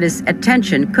acknowledge that his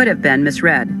attention could have been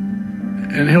misread.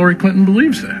 And Hillary Clinton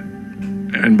believes that,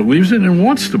 and believes it and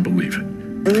wants to believe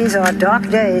it. These are dark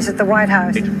days at the White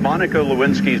House. Monica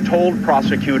Lewinsky told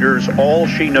prosecutors all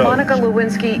she knows. Monica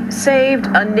Lewinsky saved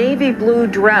a navy blue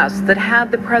dress that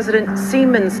had the president's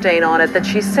semen stain on it, that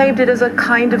she saved it as a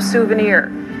kind of souvenir.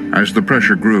 As the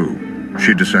pressure grew,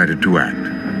 she decided to act.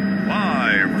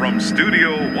 Live from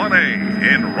Studio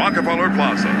 1A in Rockefeller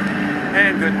Plaza.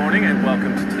 And good morning and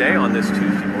welcome to Today on this Tuesday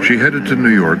morning. She headed to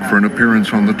New York for an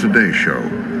appearance on the Today Show.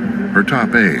 Her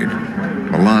top aide,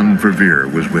 Milan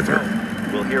Verveer, was with her.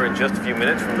 We'll hear in just a few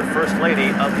minutes from the First Lady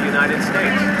of the United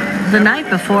States. The night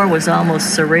before was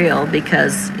almost surreal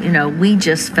because, we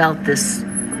just felt this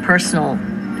personal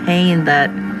pain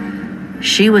that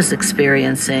she was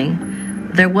experiencing.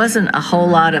 There wasn't a whole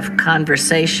lot of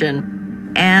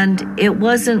conversation, and it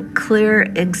wasn't clear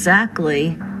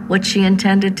exactly what she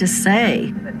intended to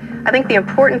say. I think the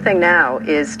important thing now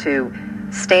is to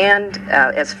stand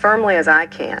as firmly as I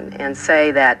can and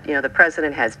say that, the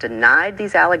president has denied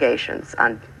these allegations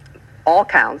on all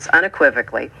counts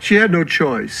unequivocally. She had no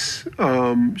choice.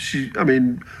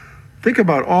 Think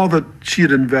about all that she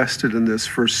had invested in this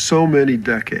for so many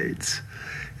decades.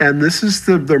 And this is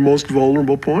their most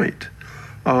vulnerable point.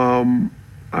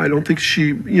 I don't think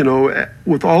she,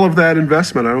 with all of that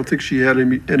investment, I don't think she had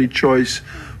any choice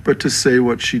but to say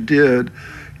what she did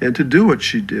and to do what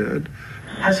she did.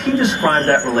 Has he described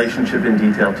that relationship in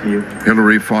detail to you?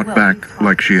 Hillary fought back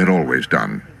like she had always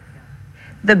done.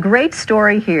 The great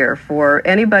story here, for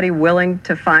anybody willing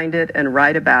to find it and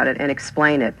write about it and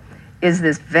explain it, is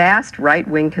this vast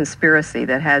right-wing conspiracy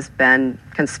that has been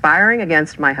conspiring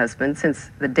against my husband since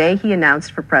the day he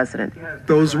announced for president.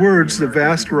 Those words, the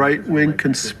vast right-wing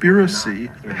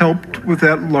conspiracy, helped with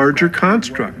that larger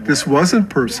construct. This wasn't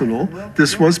personal,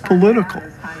 this was political,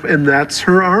 and that's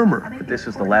her armor. This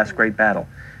is the last great battle.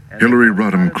 Hillary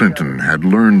Rodham Clinton had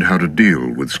learned how to deal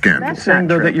with scandal. Saying,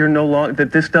 though, that you're no longer,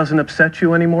 that this doesn't upset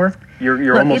you anymore?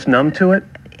 You're almost numb to it?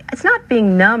 It's not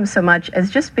being numb so much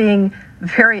as just being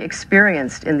very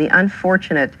experienced in the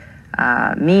unfortunate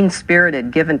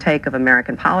mean-spirited give and take of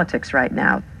American politics right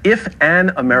now. If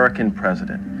an American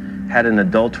president had an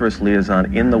adulterous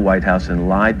liaison in the White House and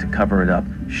lied to cover it up,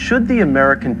 should the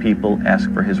American people ask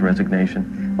for his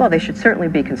resignation? Well, they should certainly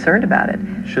be concerned about it.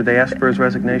 Should they ask for his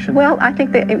resignation? Well, I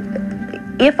think that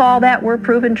if all that were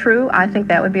proven true, I think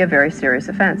that would be a very serious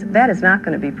offense. That is not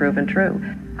going to be proven true.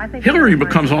 I think Hillary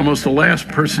becomes almost the last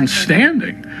person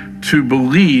standing to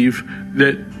believe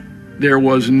that there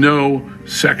was no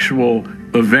sexual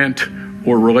event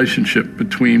or relationship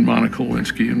between Monica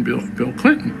Lewinsky and Bill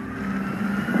Clinton.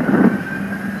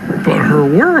 But her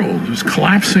world is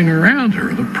collapsing around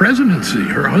her. The presidency,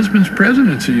 her husband's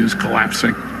presidency, is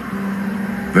collapsing.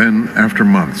 Then, after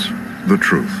months, the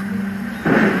truth.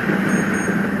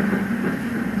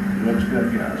 Looks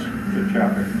good, guys. Good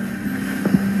job.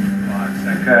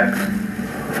 Okay.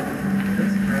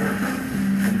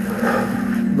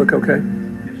 Look okay?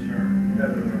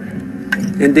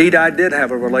 Indeed, I did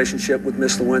have a relationship with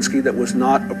Miss Lewinsky that was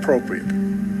not appropriate.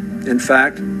 In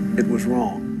fact, it was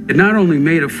wrong. It not only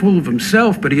made a fool of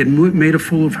himself, but he had made a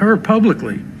fool of her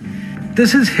publicly.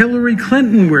 This is Hillary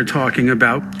Clinton we're talking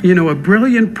about. You know, a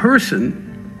brilliant person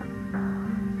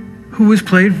who was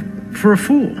played for a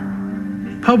fool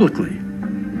publicly.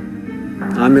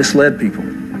 I misled people,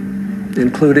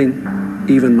 including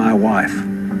even my wife.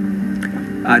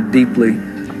 I deeply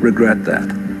regret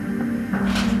that.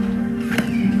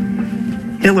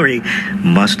 Hillary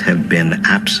must have been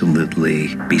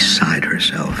absolutely beside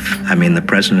herself. I mean, the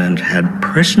president had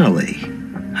personally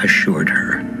assured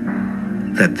her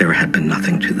that there had been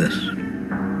nothing to this.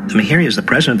 I mean, here he is, the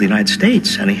president of the United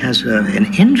States, and he has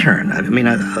an intern, I mean,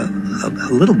 a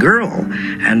little girl,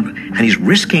 and he's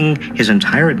risking his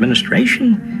entire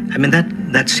administration. I mean,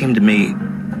 that seemed to me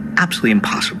absolutely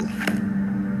impossible.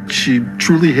 She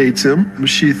truly hates him.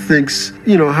 She thinks,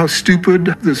 you know, how stupid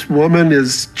this woman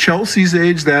is. Chelsea's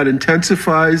age, that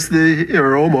intensifies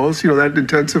that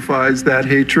intensifies that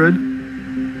hatred.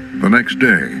 The next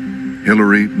day,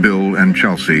 Hillary, Bill, and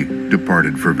Chelsea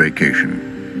departed for vacation.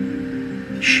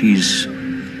 She's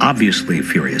obviously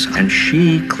furious, and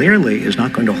she clearly is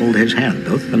not going to hold his hand.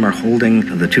 Both of them are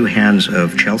holding the two hands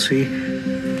of Chelsea.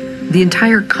 The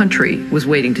entire country was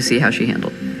waiting to see how she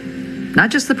handled.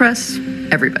 Not just the press,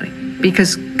 everybody.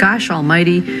 Because, gosh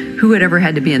almighty, who had ever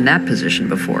had to be in that position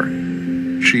before?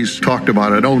 She's talked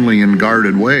about it only in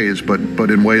guarded ways, but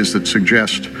in ways that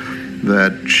suggest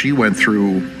that she went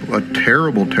through a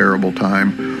terrible, terrible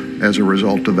time as a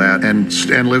result of that and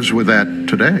lives with that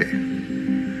today.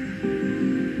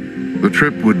 The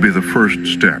trip would be the first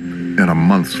step in a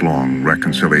months-long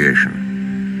reconciliation.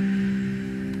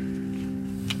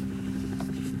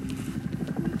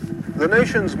 The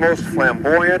nation's most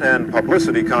flamboyant and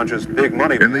publicity-conscious big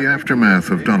money... In the aftermath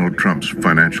of Donald Trump's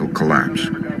financial collapse,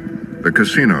 the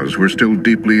casinos were still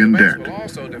deeply in debt.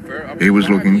 He was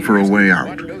looking for a way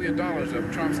out.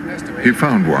 He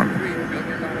found one.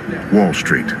 Wall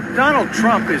Street. Donald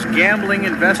Trump is gambling.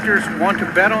 Investors want to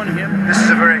bet on him. This is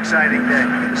a very exciting day.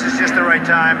 This is just the right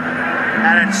time,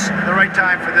 and it's the right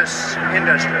time for this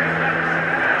industry.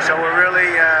 So we're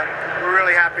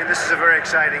really happy. This is a very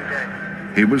exciting day.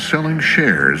 He was selling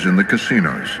shares in the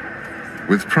casinos.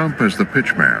 With Trump as the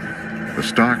pitchman, the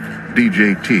stock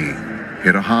DJT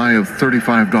hit a high of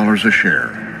 $35 a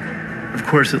share. Of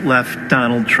course, it left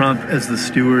Donald Trump as the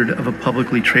steward of a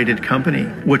publicly traded company,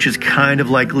 which is kind of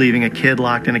like leaving a kid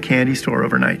locked in a candy store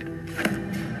overnight.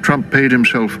 Trump paid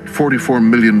himself $44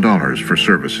 million for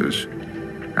services,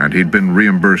 and he'd been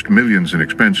reimbursed millions in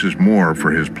expenses more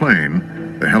for his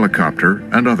plane, the helicopter,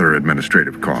 and other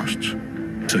administrative costs.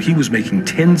 So he was making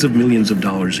tens of millions of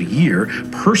dollars a year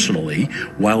personally,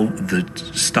 while the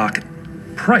stock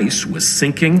price was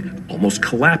sinking, almost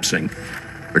collapsing.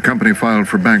 The company filed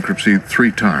for bankruptcy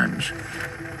 3 times.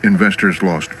 Investors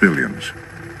lost billions.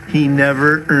 He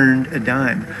never earned a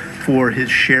dime. For his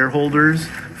shareholders,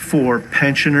 for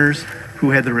pensioners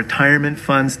who had the retirement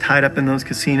funds tied up in those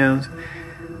casinos,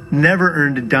 never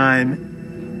earned a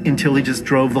dime until he just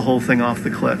drove the whole thing off the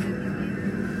cliff.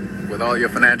 With all your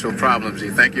financial problems,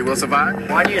 you think you will survive?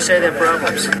 Why do you say they're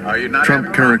problems? Are you not?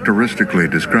 Trump characteristically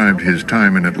described his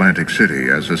time in Atlantic City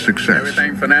as a success.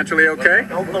 Everything financially okay?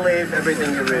 Don't believe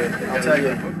everything you read. I'll tell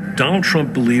you. Donald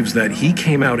Trump believes that he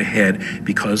came out ahead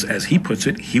because, as he puts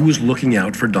it, he was looking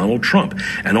out for Donald Trump.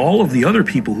 And all of the other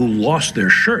people who lost their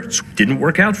shirts didn't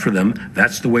work out for them.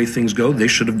 That's the way things go. They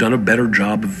should have done a better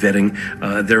job of vetting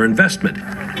their investment.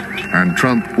 And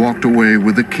Trump walked away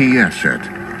with a key asset,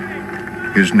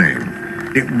 his name.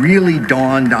 It really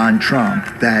dawned on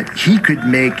Trump that he could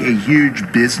make a huge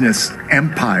business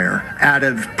empire out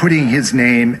of putting his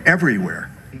name everywhere.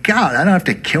 God, I don't have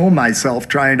to kill myself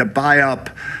trying to buy up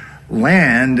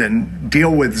land and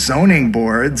deal with zoning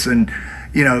boards and,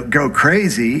 go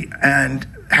crazy. And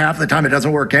half the time it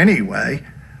doesn't work anyway.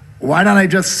 Why don't I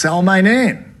just sell my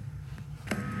name?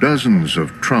 Dozens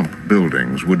of Trump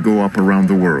buildings would go up around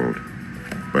the world,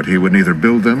 but he would neither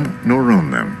build them nor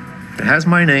own them. It has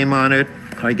my name on it.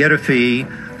 I get a fee.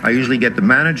 I usually get the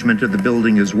management of the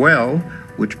building as well,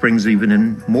 which brings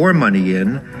even more money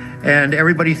in. And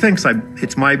everybody thinks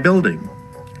it's my building.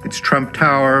 It's Trump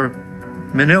Tower,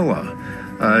 Manila,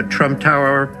 Trump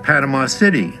Tower, Panama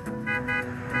City.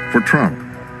 For Trump,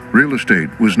 real estate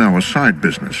was now a side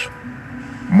business.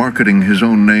 Marketing his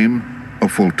own name, a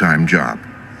full-time job.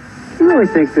 Do you really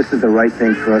think this is the right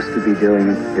thing for us to be doing,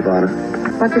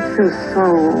 Ivana? But it feels so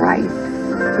right.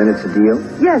 Then it's a deal?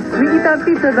 Yes, we eat our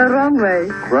pizza the wrong way.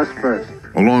 Crust first.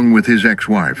 Along with his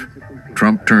ex-wife,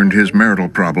 Trump turned his marital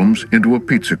problems into a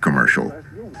pizza commercial.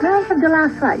 May I have the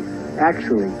last slice?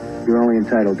 Actually, you're only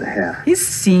entitled to half. He's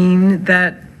seen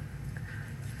that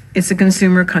it's a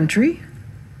consumer country.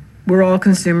 We're all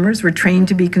consumers. We're trained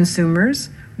to be consumers.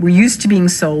 We're used to being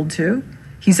sold to.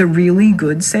 He's a really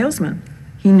good salesman.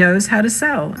 He knows how to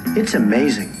sell. It's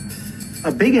amazing.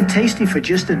 A big and tasty for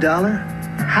just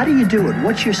 $1? How do you do it?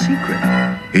 What's your secret?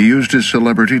 He used his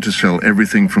celebrity to sell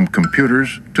everything from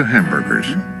computers to hamburgers.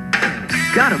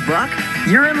 Got a buck?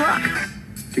 You're in luck.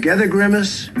 Together,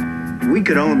 Grimace, we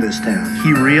could own this town.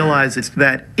 He realizes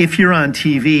that if you're on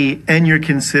TV and you're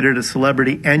considered a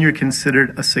celebrity and you're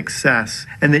considered a success,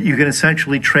 and that you can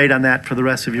essentially trade on that for the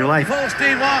rest of your life. Full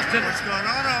Steve Austin, what's going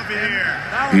on over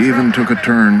here? He even took a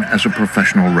turn as a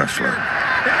professional wrestler.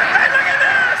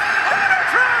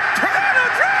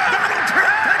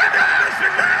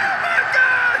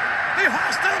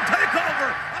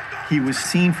 He was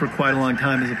seen for quite a long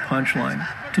time as a punchline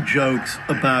to jokes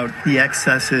about the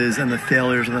excesses and the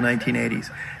failures of the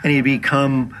 1980s. And he'd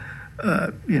become,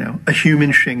 a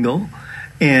human shingle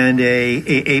and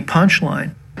a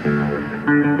punchline.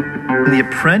 The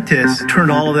Apprentice turned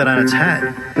all of that on its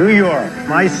head. New York,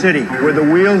 my city, where the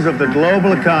wheels of the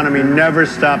global economy never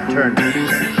stop turning.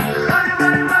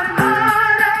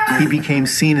 He became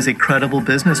seen as a credible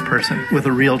business person with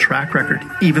a real track record,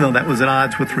 even though that was at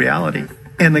odds with reality.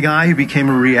 And the guy who became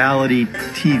a reality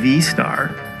TV star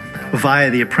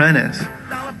via The Apprentice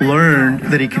learned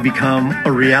that he could become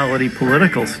a reality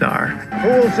political star. Who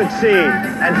will succeed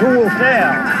and who will fail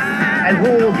and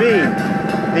who will be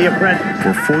The Apprentice?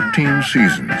 For 14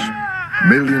 seasons,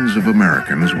 millions of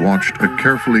Americans watched a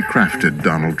carefully crafted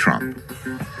Donald Trump.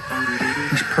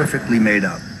 He's perfectly made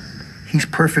up. He's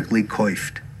perfectly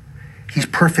coiffed. He's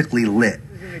perfectly lit.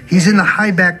 He's in the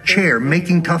high-back chair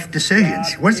making tough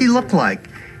decisions. What does he look like?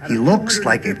 He looks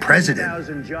like a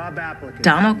president.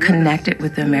 Donald connected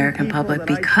with the American public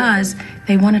because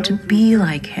they wanted to be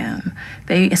like him.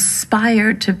 They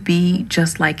aspired to be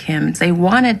just like him. They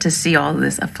wanted to see all of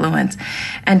this affluence.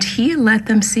 And he let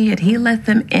them see it. He let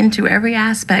them into every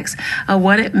aspect of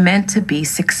what it meant to be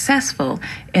successful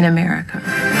in America.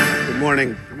 Good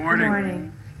morning. Good morning. Good morning.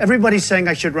 Everybody's saying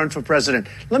I should run for president.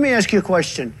 Let me ask you a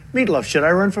question. Meatloaf, should I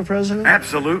run for president?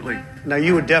 Absolutely. Now,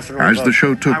 you would definitely As vote. the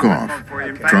show took off,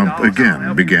 Trump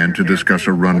again began to discuss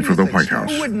a run for the White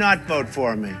House. Who would not vote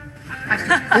for me?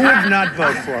 Who would not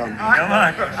vote for him? Come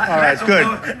on. All right, good.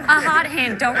 A hot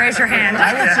hand. Don't raise your hand.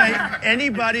 I would say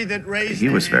anybody that raised... He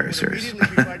was very serious.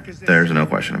 There's no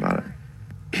question about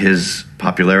it. His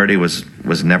popularity was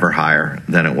never higher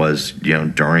than it was,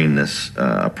 during this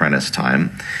Apprentice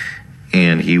time.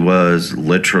 And he was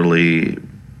literally,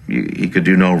 he could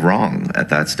do no wrong at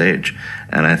that stage.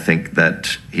 And I think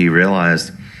that he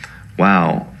realized,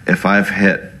 wow, if I've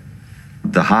hit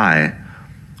the high,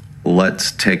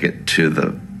 let's take it to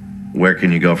where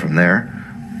can you go from there?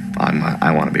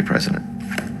 I want to be president.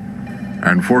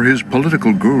 And for his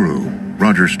political guru,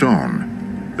 Roger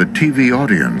Stone, the TV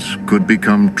audience could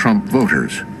become Trump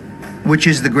voters. Which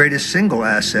is the greatest single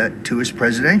asset to his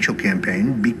presidential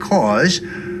campaign, because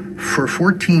for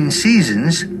 14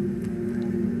 seasons,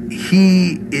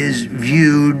 he is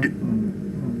viewed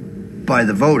by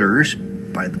the voters,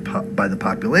 by the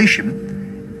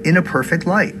population, in a perfect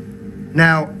light.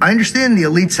 Now, I understand the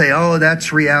elite say, oh,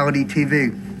 that's reality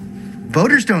TV.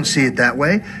 Voters don't see it that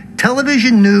way.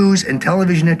 Television news and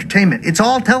television entertainment, it's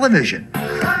all television.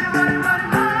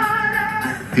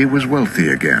 He was wealthy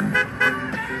again.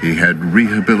 He had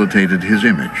rehabilitated his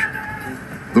image.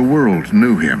 The world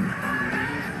knew him.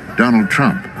 Donald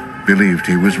Trump believed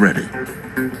he was ready.